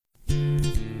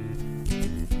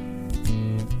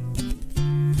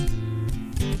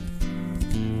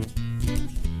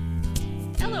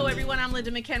I'm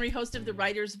Linda McHenry, host of The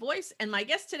Writer's Voice, and my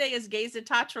guest today is Geza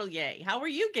Tatrallyay. How are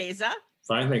you, Geza?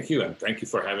 Fine, thank you, and thank you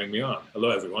for having me on. Hello,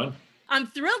 everyone. I'm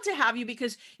thrilled to have you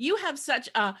because you have such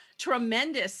a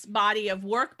tremendous body of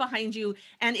work behind you,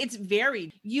 and it's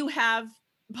varied. You have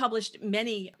published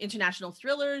many international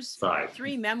thrillers, 5.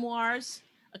 3 memoirs,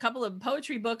 a couple of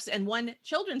poetry books, and 1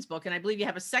 children's book, and I believe you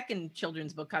have a second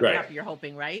children's book coming up, you're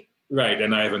hoping, right? Right,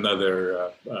 and I have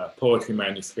another poetry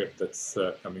manuscript that's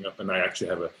coming up, and I actually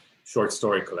have a short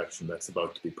story collection that's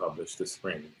about to be published this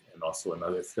spring, and also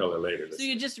another thriller later this So you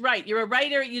year. just write. You're a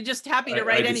writer. You're just happy to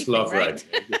write I just anything, love right?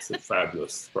 writing. It's a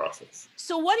fabulous process.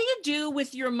 So what do you do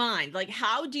with your mind? Like,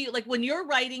 how do you, like when you're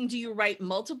writing, do you write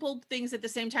multiple things at the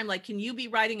same time? Like, can you be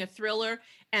writing a thriller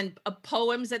and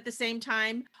poems at the same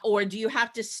time? Or do you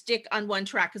have to stick on one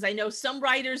track? Because I know some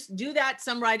writers do that,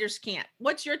 some writers can't.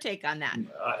 What's your take on that?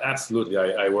 Absolutely.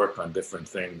 I work on different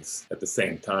things at the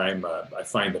same time. I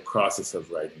find the process of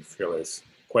writing thrillers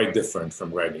quite different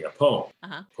from writing a poem.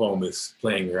 A poem is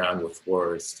playing around with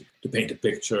words to paint a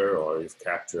picture or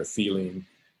capture a feeling,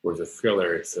 whereas a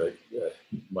thriller, it's a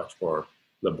much more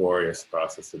laborious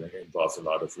process, and it involves a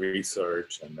lot of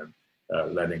research and then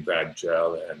letting that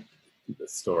gel and the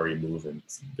story move in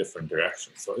different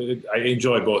directions. So I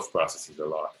enjoy both processes a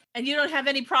lot. And you don't have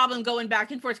any problem going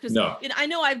back and forth? Because no. I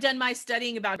know I've done my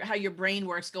studying about how your brain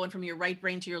works, going from your right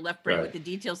brain to your left brain with the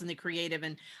details and the creative.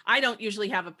 And I don't usually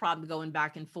have a problem going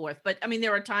back and forth. But I mean,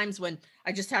 there are times when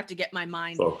I just have to get my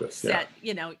mind set,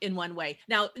 in one way.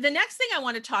 Now, the next thing I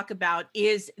want to talk about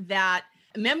is that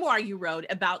memoir you wrote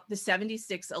about the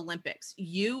 76 Olympics.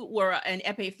 You were an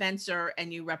épée fencer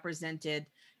and you represented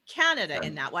Canada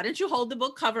in that. Why don't you hold the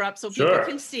book cover up so people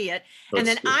can see it? And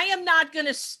then I am not going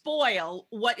to spoil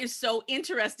what is so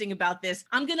interesting about this.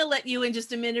 I'm going to let you in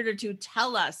just a minute or two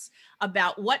tell us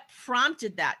about what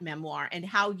prompted that memoir and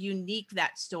how unique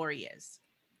that story is.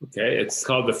 Okay, it's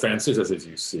called The Fencers, as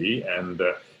you see, and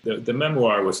the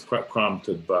memoir was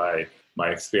prompted by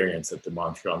my experience at the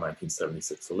Montreal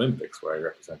 1976 Olympics, where I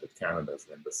represented Canada, as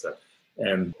Linda said.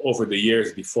 And over the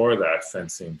years before that,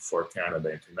 fencing for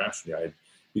Canada internationally, I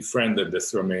befriended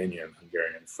this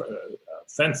Romanian-Hungarian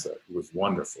fencer who was a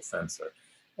wonderful fencer.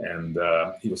 And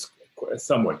he was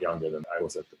somewhat younger than I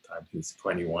was at the time. He was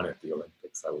 21 at the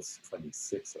Olympics. I was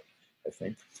 26, I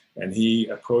think. And he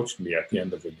approached me at the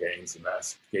end of the games and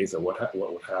asked, Geza, what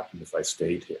would happen if I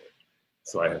stayed here?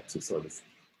 So I had to sort of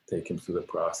take him through the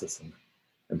process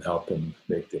and help him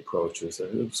make the approaches.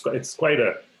 And it's quite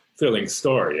a thrilling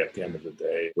story at the end of the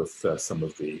day, with some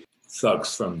of the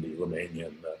thugs from the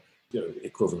Romanian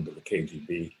equivalent of the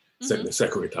KGB, the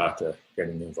Securitate,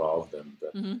 getting involved.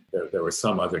 And there were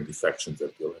some other defections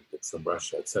at the Olympics from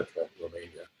Russia, etc.,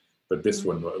 Romania. But this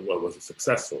one was a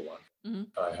successful one.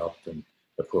 I helped him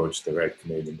approach the right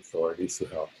Canadian authorities who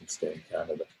helped him stay in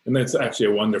Canada. And it's actually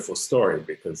a wonderful story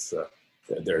because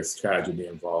there's tragedy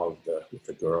involved with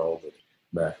the girl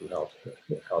that who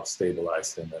helped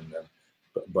stabilize him.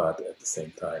 But at the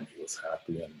same time, he was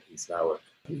happy, and he's now a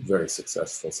very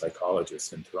successful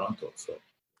psychologist in Toronto. So,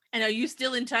 and are you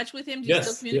still in touch with him? Do you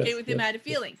still communicate with him? I had a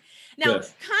feeling. Now,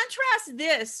 contrast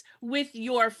this with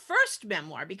your first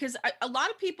memoir, because a lot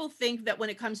of people think that when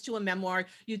it comes to a memoir,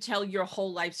 you tell your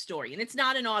whole life story, and it's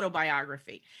not an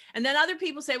autobiography. And then other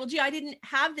people say, well, gee, I didn't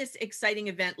have this exciting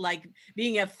event like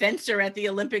being a fencer at the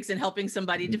Olympics and helping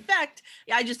somebody defect.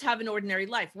 I just have an ordinary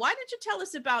life. Why don't you tell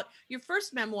us about your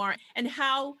first memoir and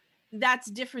how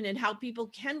that's different, and how people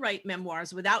can write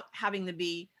memoirs without having to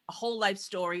be a whole life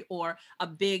story or a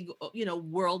big,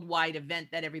 worldwide event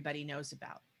that everybody knows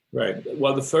about? Right.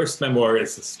 Well, the first memoir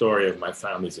is the story of my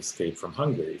family's escape from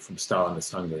Hungary, from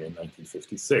Stalinist Hungary in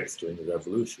 1956 during the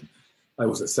revolution. I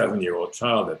was a 7-year-old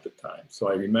child at the time, so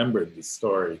I remembered the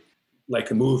story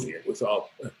like a movie. It was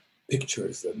all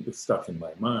pictures that were stuck in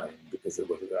my mind because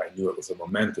I knew it was a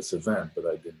momentous event, but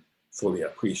I didn't fully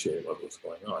appreciate what was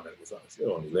going on. It was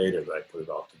only later that I put it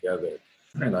all together,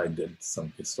 and I did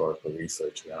some historical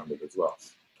research around it as well.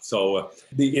 So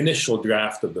the initial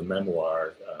draft of the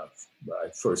memoir I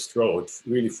first wrote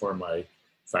really for my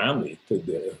family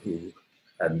who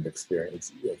hadn't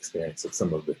experienced it,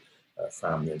 some of the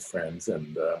family and friends,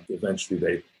 and eventually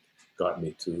they got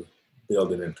me to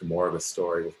build it into more of a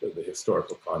story with the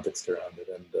historical context around it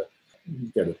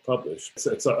and get it published.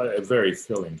 It's a very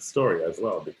thrilling story as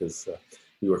well, because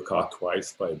we were caught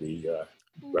twice by the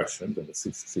Russians and the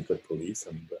secret police,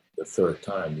 and the third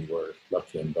time we were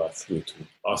lucky and got through to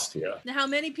Austria. Now, how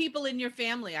many people in your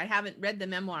family? I haven't read the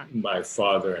memoir. My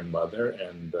father and mother,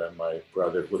 and my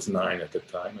brother, who was 9 at the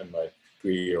time, and my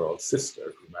 3-year-old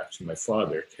sister, whom actually my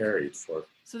father carried for.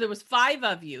 So there was 5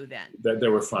 of you then?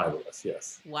 There were 5 of us,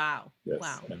 yes. Wow. Yes.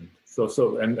 Wow. And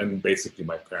And basically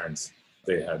my parents,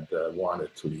 they had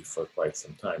wanted to leave for quite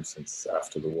some time since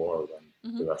after the war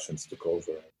when the Russians took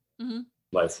over.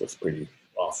 Life was pretty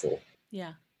awful.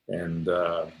 Yeah. And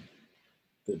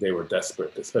they were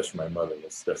desperate, especially my mother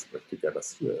was desperate to get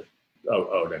us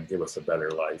out and give us a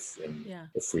better life in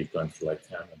a free country like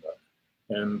Canada.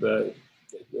 And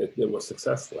it was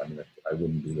successful. I mean, I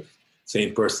wouldn't be the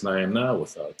same person I am now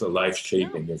without a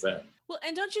life-shaping event. Well,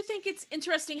 and don't you think it's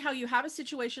interesting how you have a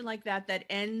situation like that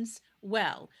ends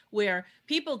well, where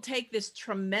people take this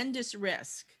tremendous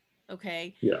risk,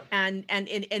 okay? Yeah. And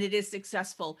it is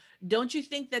successful. Don't you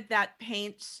think that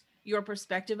paints your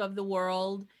perspective of the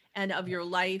world and of your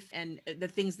life and the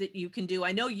things that you can do?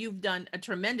 I know you've done a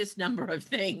tremendous number of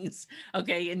things,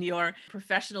 okay, in your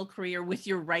professional career with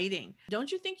your writing.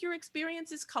 Don't you think your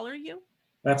experiences color you?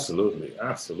 Absolutely.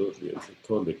 It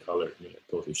totally colored me. It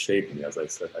totally shaped me. As I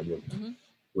said, I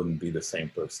wouldn't be the same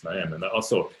person I am. And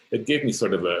also, it gave me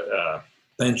sort of a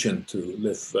penchant to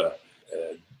live a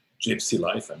gypsy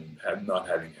life. I mean, not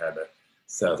having had a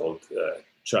settled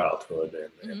childhood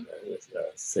in a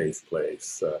safe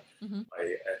place.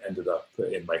 I ended up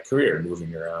in my career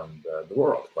moving around the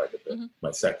world quite a bit. My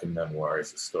second memoir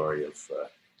is a story of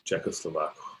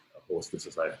Czechoslovak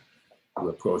hostesses who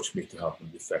approached me to help them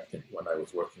defect when I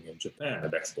was working in Japan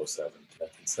at Expo 7 in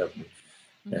 1970.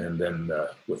 And then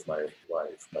with my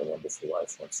wife, my wonderful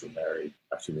wife, once we married,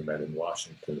 actually we met in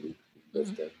Washington. We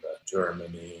lived in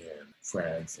Germany and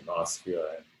France and Austria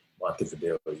and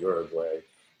Montevideo, Uruguay.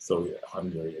 So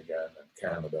Hungary again and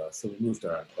Canada. So we moved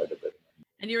around quite a bit.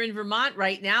 And you're in Vermont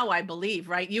right now, I believe,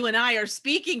 right? You and I are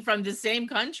speaking from the same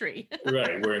country.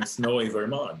 Right. We're in snowy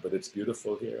Vermont, but it's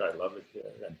beautiful here. I love it here.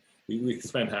 And we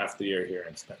spent half the year here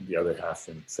and spent the other half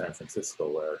in San Francisco,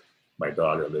 where my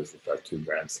daughter lives with our two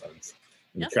grandsons.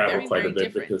 And we travel quite a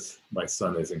bit because my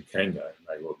son is in Kenya, in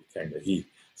Nairobi, Kenya. He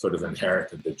sort of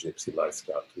inherited the gypsy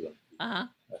lifestyle too. And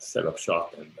set up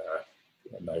shop in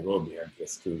Nairobi and he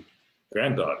has two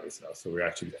granddaughters now. So we're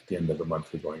actually at the end of the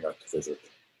month, we're going out to visit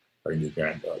our new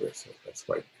granddaughter. So that's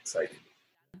quite exciting.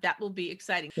 That will be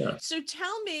exciting. Yeah. So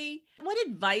tell me, what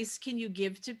advice can you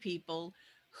give to people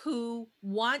who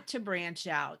want to branch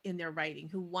out in their writing,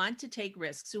 who want to take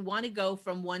risks, who want to go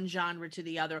from one genre to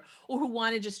the other, or who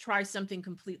want to just try something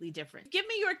completely different? Give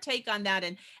me your take on that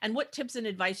and what tips and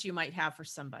advice you might have for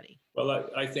somebody. Well,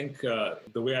 I think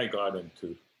the way I got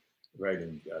into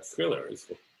writing thrillers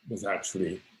was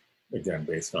actually, again,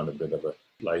 based on a bit of a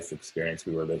life experience.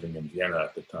 We were living in Vienna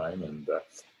at the time, and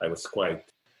I was quite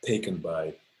taken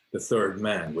by The Third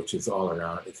Man, which is all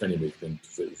around. If anybody's been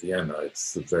to Vienna,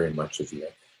 it's very much a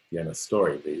Vienna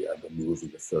story, the movie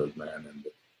The Third Man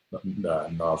and the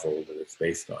novel that it's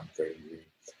based on, very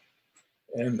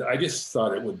real. And I just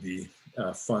thought it would be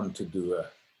fun to do a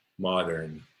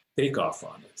modern takeoff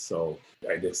on it. So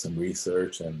I did some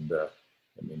research, and there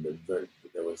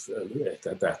was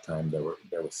at that time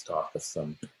there was talk of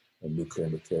some nuclear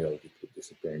material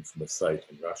disappearing from a site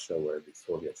in Russia where the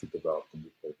Soviets had developed a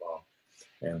nuclear bomb.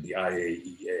 And the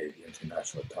IAEA, the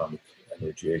International Atomic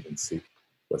Energy Agency,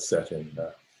 was set in,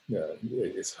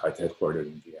 is headquartered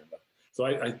in Vienna. So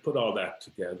I put all that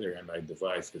together and I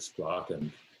devised this plot.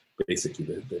 And basically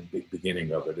the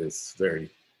beginning of it is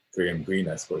very Graham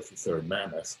Greene-esque, or The Third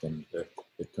Man-esque, and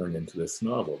it turned into this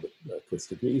novel,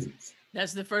 Twisted Reasons.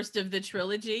 That's the first of the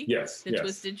trilogy? Yes. The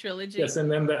Twisted Trilogy? Yes, and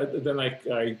then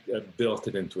I built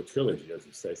it into a trilogy, as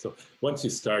you say. So once you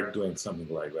start doing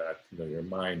something like that, your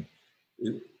mind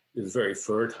is very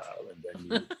fertile,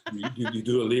 and then you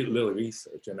do a little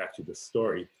research, and actually the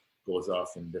story goes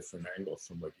off in different angles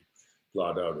from what you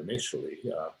plot out initially,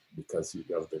 because you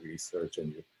have the research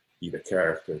and you need a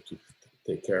character to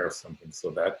take care of something.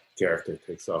 So that character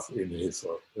takes off in his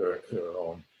or her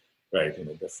own right in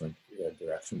a different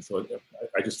direction. So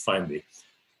I just find the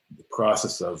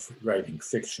process of writing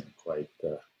fiction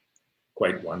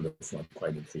quite wonderful and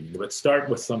quite intriguing. But start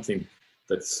with something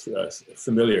that's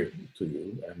familiar to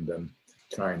you, and then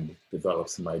try and develop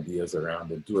some ideas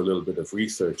around it, do a little bit of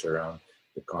research around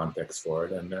the context for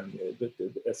it, and then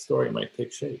a story might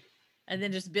take shape. And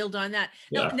then just build on that.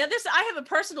 Yeah. Now I have a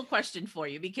personal question for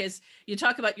you, because you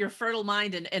talk about your fertile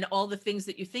mind and all the things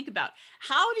that you think about.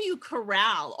 How do you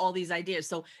corral all these ideas?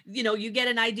 So, you get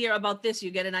an idea about this,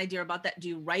 you get an idea about that. Do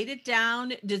you write it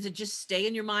down? Does it just stay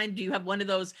in your mind? Do you have one of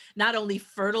those not only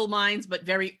fertile minds, but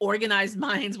very organized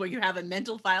minds where you have a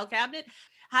mental file cabinet?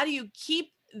 How do you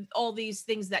keep all these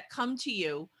things that come to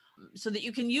you so that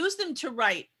you can use them to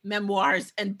write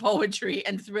memoirs and poetry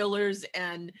and thrillers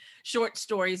and short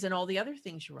stories and all the other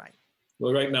things you write?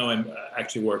 Well, right now I'm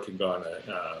actually working on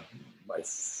my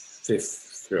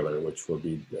fifth thriller, which will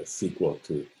be a sequel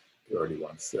to early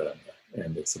ones,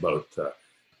 and it's about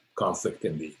conflict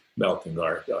in the melting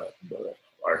Arctic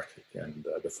and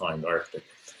defined Arctic.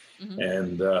 Mm-hmm.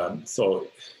 And so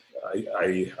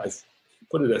I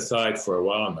put it aside for a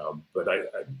while now, but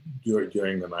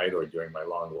during the night or during my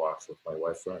long walks with my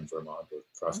wife in Vermont or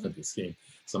cross-country skiing,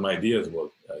 some ideas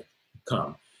will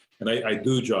come. And I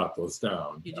do jot those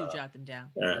down. You do jot them down.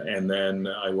 And then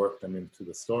I work them into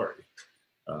the story.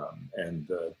 And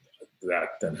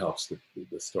that then helps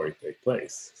the story take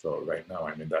place. So right now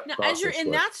I'm in that process. As you're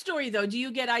in that story, though, do you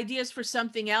get ideas for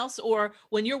something else? Or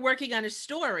when you're working on a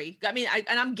story, I mean,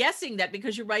 and I'm guessing that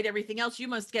because you write everything else, you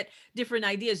must get different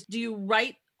ideas. Do you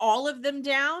write all of them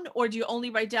down, or do you only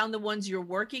write down the ones you're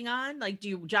working on? Like, do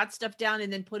you jot stuff down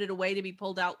and then put it away to be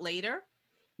pulled out later?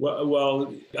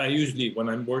 Well, I usually, when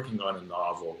I'm working on a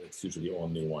novel, it's usually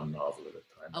only one novel at a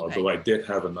time. Okay. Although I did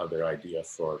have another idea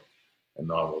for a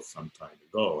novel some time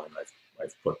ago, and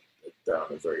I've put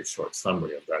down a very short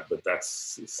summary of that, but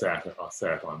that's sat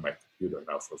on my computer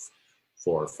now for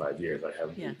 4 or 5 years. I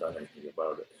haven't really done anything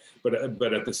about it.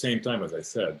 But at the same time, as I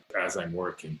said, as I'm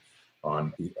working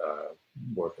on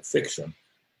work of fiction,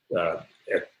 at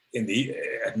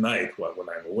night when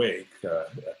I'm awake, a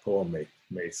poem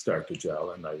may start to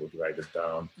gel, and I would write it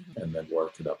down and then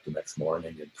work it up the next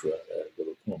morning into a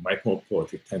little poem. My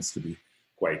poetry tends to be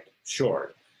quite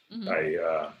short. Mm-hmm. I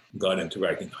got into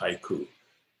writing haiku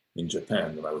in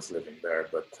Japan when I was living there,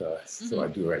 but so I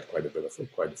do write quite a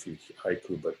few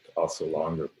haiku, but also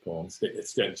longer poems.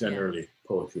 It's generally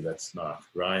poetry that's not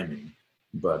rhyming.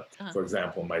 But for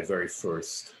example, my very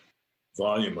first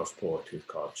volume of poetry is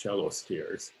called Cello's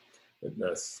Tears.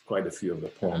 There's quite a few of the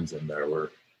poems in there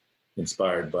were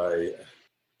inspired by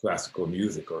classical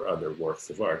music or other works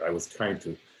of art. I was trying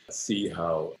to see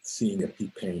how seeing a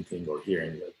painting or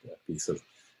hearing a piece of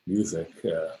music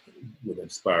would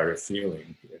inspire a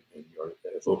feeling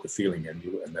evoke a feeling in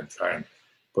you, and then try and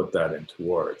put that into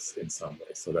words in some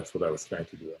way. So that's what I was trying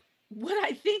to do. What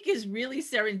I think is really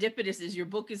serendipitous is your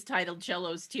book is titled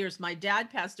Cello's Tears. My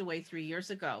dad passed away 3 years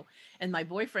ago, and my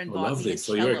boyfriend bought me a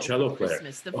cello for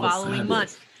Christmas the following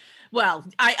month. Well,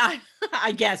 I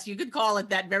guess you could call it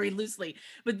that very loosely.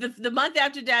 But the month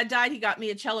after Dad died, he got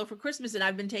me a cello for Christmas, and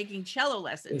I've been taking cello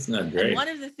lessons. Isn't that great? And one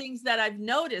of the things that I've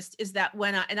noticed is that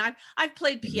I've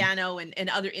played piano and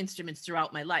other instruments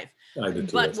throughout my life. I do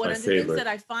too. But one of the things that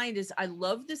I find is I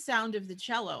love the sound of the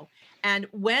cello. And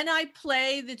when I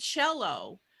play the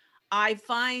cello, I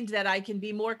find that I can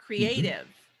be more creative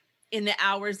in the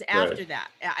hours after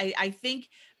that. I think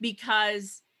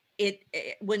because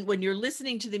when you're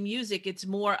listening to the music, it's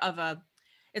more of a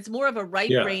right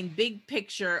brain, big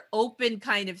picture, open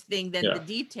kind of thing than the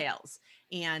details.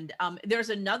 And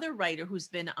there's another writer who's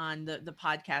been on the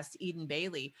podcast, Eden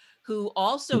Bailey, who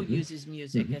also uses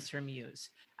music as her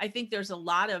muse. I think there's a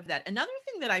lot of that. Another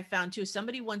thing that I found too,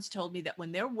 somebody once told me that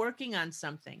when they're working on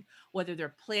something, whether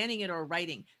they're planning it or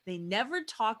writing, they never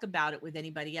talk about it with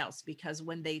anybody else, because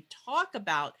when they talk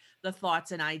about the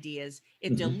thoughts and ideas,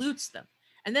 it dilutes them.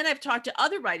 And then I've talked to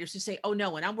other writers who say, oh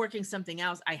no, when I'm working something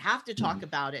else, I have to talk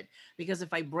about it, because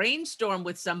if I brainstorm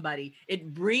with somebody,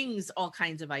 it brings all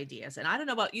kinds of ideas. And I don't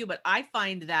know about you, but I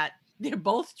find that they're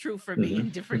both true for me in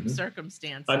different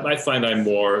circumstances. I find I'm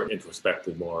more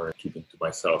introspective, more keeping to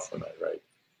myself when I write.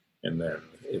 And then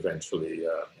eventually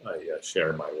I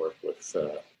share my work with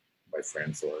my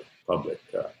friends or public.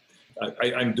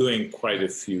 I'm doing quite a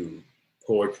few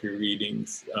poetry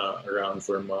readings around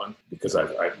Vermont, because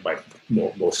my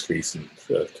most recent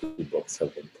 2 books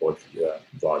have been poetry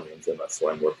volumes, and that's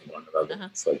why I'm working on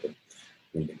another. So I've been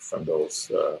reading from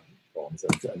those poems.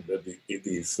 And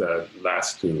these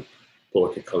last 2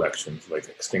 poetry collections, like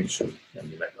Extinction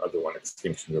and the other one,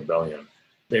 Extinction Rebellion,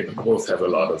 they both have a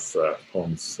lot of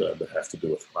poems that have to do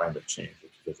with climate change,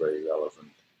 which is a very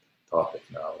relevant topic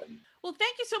now. And well,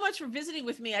 thank you so much for visiting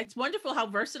with me. It's wonderful how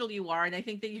versatile you are. And I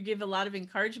think that you give a lot of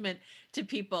encouragement to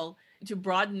people to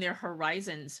broaden their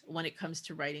horizons when it comes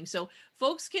to writing. So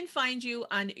folks can find you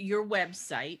on your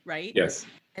website, right? Yes.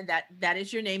 And that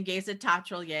is your name, Geza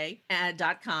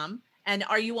Tatrallyay.com. And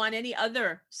are you on any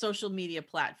other social media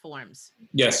platforms?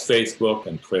 Yes, Facebook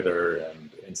and Twitter and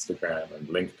Instagram and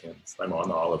LinkedIn. So I'm on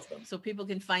all of them. So people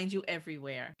can find you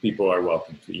everywhere. People are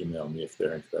welcome to email me if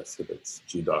they're interested. It's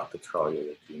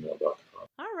g.tatrallyay@gmail.com.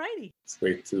 All righty. It's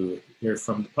great to hear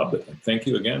from the public. And thank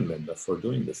you again, Linda, for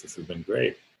doing this. This has been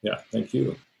great. Yeah, thank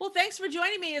you. Well, thanks for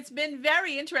joining me. It's been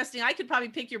very interesting. I could probably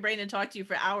pick your brain and talk to you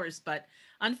for hours, but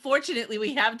unfortunately,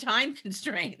 we have time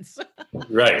constraints.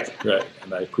 Right.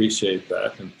 And I appreciate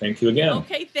that. And thank you again.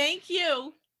 Okay, thank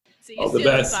you. See you soon. All the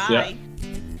best. Bye.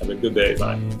 Yeah. Have a good day.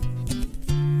 Bye.